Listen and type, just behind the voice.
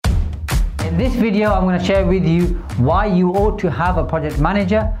In this video, I'm going to share with you why you ought to have a project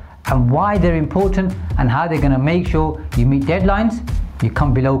manager and why they're important and how they're going to make sure you meet deadlines, you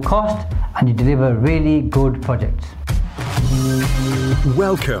come below cost, and you deliver really good projects.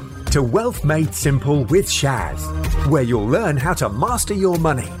 Welcome to Wealth Made Simple with Shaz, where you'll learn how to master your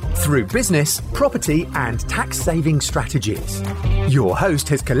money through business, property, and tax-saving strategies. Your host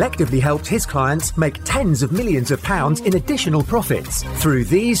has collectively helped his clients make tens of millions of pounds in additional profits through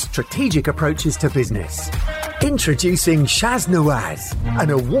these strategic approaches to business. Introducing Shaz Nawaz, an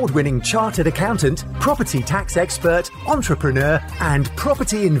award-winning chartered accountant, property tax expert, entrepreneur, and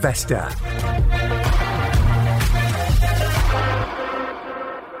property investor.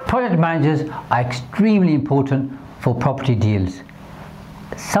 Project managers are extremely important for property deals.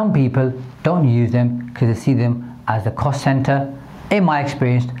 Some people don't use them because they see them as a cost center. In my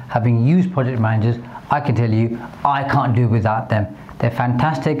experience, having used project managers, I can tell you I can't do without them. They're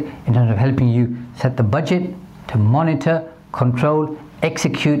fantastic in terms of helping you set the budget, to monitor, control,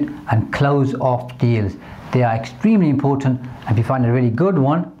 execute, and close off deals. They are extremely important, and if you find a really good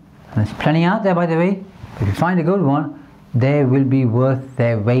one, and there's plenty out there by the way, if you find a good one, they will be worth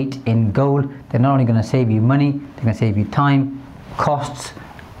their weight in gold. They're not only going to save you money, they're going to save you time, costs,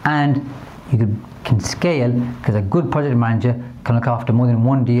 and you can scale because a good project manager can look after more than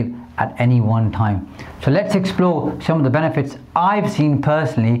one deal at any one time. So let's explore some of the benefits I've seen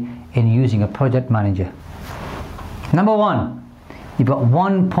personally in using a project manager. Number one, you've got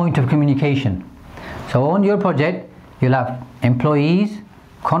one point of communication. So on your project, you'll have employees,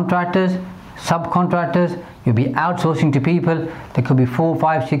 contractors, subcontractors. You'll be outsourcing to people. There could be 4,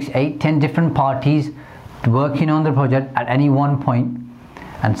 5, 6, 8, 10 different parties working on the project at any one point,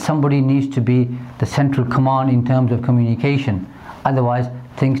 and somebody needs to be the central command in terms of communication. Otherwise,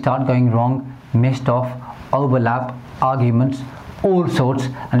 things start going wrong, missed off, overlap, arguments, all sorts,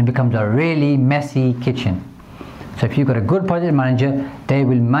 and it becomes a really messy kitchen. So if you've got a good project manager, they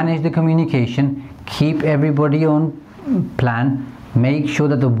will manage the communication, keep everybody on plan, make sure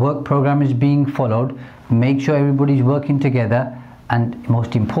that the work program is being followed, make sure everybody's working together, and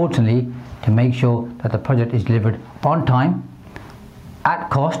most importantly, to make sure that the project is delivered on time, at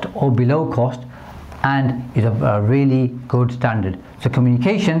cost or below cost, and is of a really good standard. So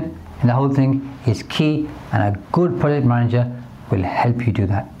communication in the whole thing is key, and a good project manager will help you do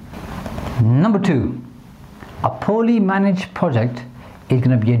that. Number two, a poorly managed project is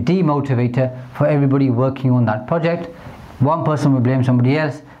going to be a demotivator for everybody working on that project. One person will blame somebody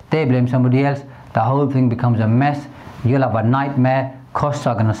else, they blame somebody else, the whole thing becomes a mess. You'll have a nightmare, costs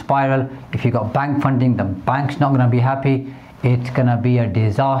are going to spiral. If you've got bank funding, the bank's not going to be happy. It's going to be a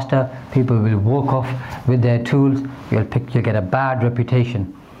disaster. People will walk off with their tools. You'll get a bad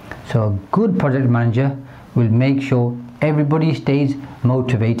reputation. So a good project manager will make sure everybody stays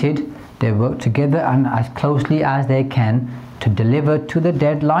motivated. They work together and as closely as they can to deliver to the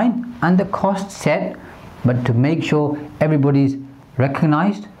deadline and the cost set, but to make sure everybody's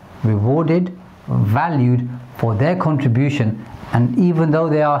recognized, rewarded, valued for their contribution. And even though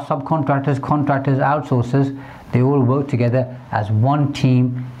they are subcontractors, contractors, outsourcers, they all work together as one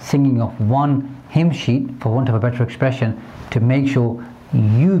team, singing off one hymn sheet, for want of a better expression, to make sure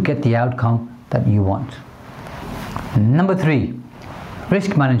you get the outcome that you want. Number three,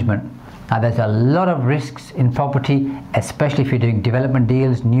 risk management. Now there's a lot of risks in property, especially if you're doing development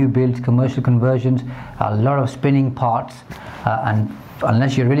deals, new builds, commercial conversions, a lot of spinning parts, and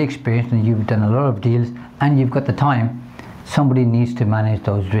unless you're really experienced and you've done a lot of deals and you've got the time, somebody needs to manage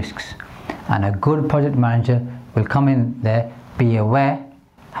those risks. And a good project manager will come in there, be aware,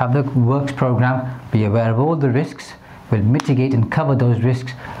 have the works program, be aware of all the risks, will mitigate and cover those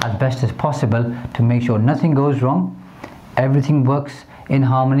risks as best as possible to make sure nothing goes wrong, everything works in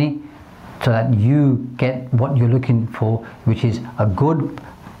harmony, so that you get what you're looking for, which is a good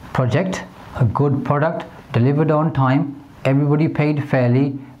project, a good product, delivered on time, everybody paid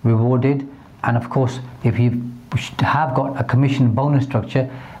fairly, rewarded, and of course, if you have got a commission bonus structure,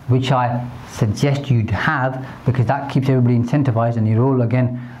 which I suggest you'd have, because that keeps everybody incentivized and you're all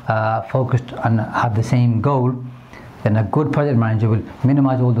again focused and have the same goal, then a good project manager will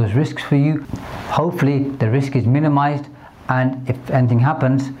minimize all those risks for you. Hopefully the risk is minimized, and if anything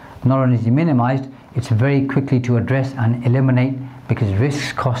happens, not only is it minimized, it's very quickly to address and eliminate, because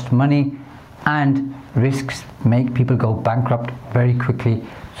risks cost money and risks make people go bankrupt very quickly.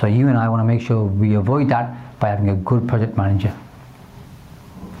 So you and I want to make sure we avoid that by having a good project manager.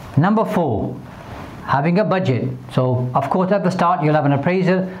 Number four, having a budget. So of course at the start you'll have an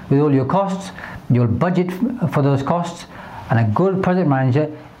appraisal with all your costs, you'll budget for those costs, and a good project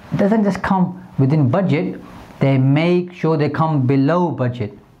manager doesn't just come within budget, they make sure they come below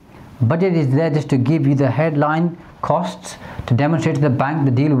budget. Budget is there just to give you the headline costs, to demonstrate to the bank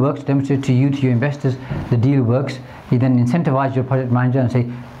the deal works, demonstrate to you, to your investors, the deal works. You then incentivize your project manager and say,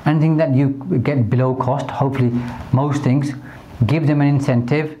 anything that you get below cost, hopefully most things, give them an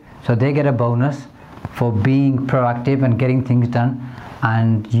incentive so they get a bonus for being proactive and getting things done,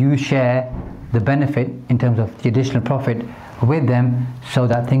 and you share the benefit in terms of the additional profit with them so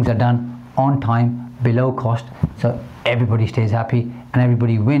that things are done on time, below cost, so everybody stays happy and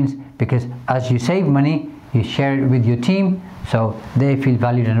everybody wins, because as you save money, you share it with your team, so they feel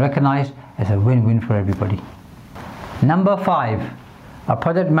valued and recognized. It's a win-win for everybody. Number 5, a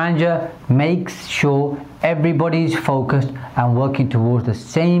project manager makes sure everybody's focused and working towards the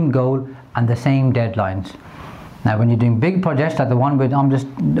same goal and the same deadlines. Now, when you're doing big projects like the one I'm just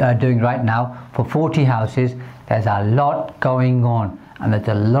doing right now for 40 houses, there's a lot going on and there's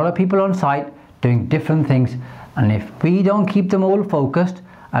a lot of people on site doing different things, and if we don't keep them all focused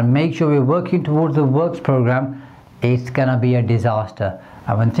and make sure we're working towards the works program, it's gonna be a disaster.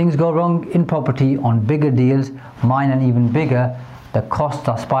 And when things go wrong in property on bigger deals, mine and even bigger, the costs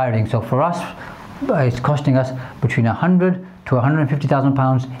are spiraling. So for us, it's costing us between 100 to 150,000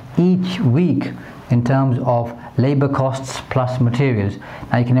 pounds each week in terms of labor costs plus materials.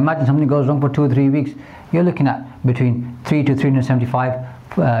 Now you can imagine something goes wrong for 2 or 3 weeks, you're looking at between 3 to 375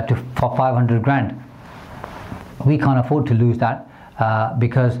 to 500 grand. We can't afford to lose that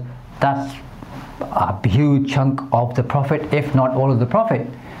because that's a huge chunk of the profit, if not all of the profit.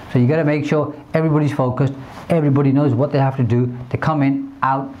 So you got to make sure everybody's focused, everybody knows what they have to do to come in,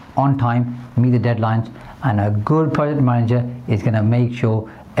 out on time, meet the deadlines, and a good project manager is going to make sure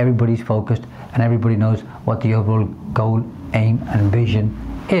everybody's focused and everybody knows what the overall goal, aim and vision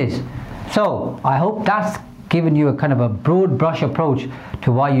is. So I hope that's given you a kind of a broad brush approach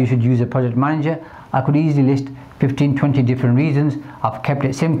to why you should use a project manager. I could easily list 15-20 different reasons. I've kept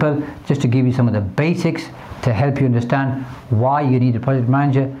it simple just to give you some of the basics to help you understand why you need a project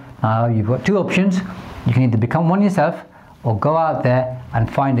manager. You've got 2 options. You can either become one yourself or go out there and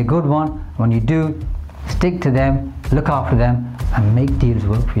find a good one. When you do, stick to them, look after them and make deals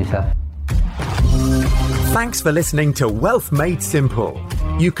work for yourself. Thanks for listening to Wealth Made Simple.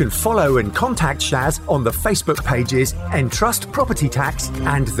 You can follow and contact Shaz on the Facebook pages Entrust Property Tax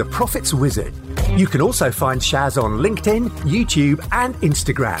and The Profits Wizard. You can also find Shaz on LinkedIn, YouTube and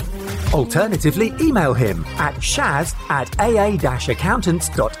Instagram. Alternatively, email him at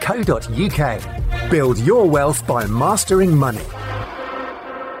shaz@aa-accountants.co.uk. Build your wealth by mastering money.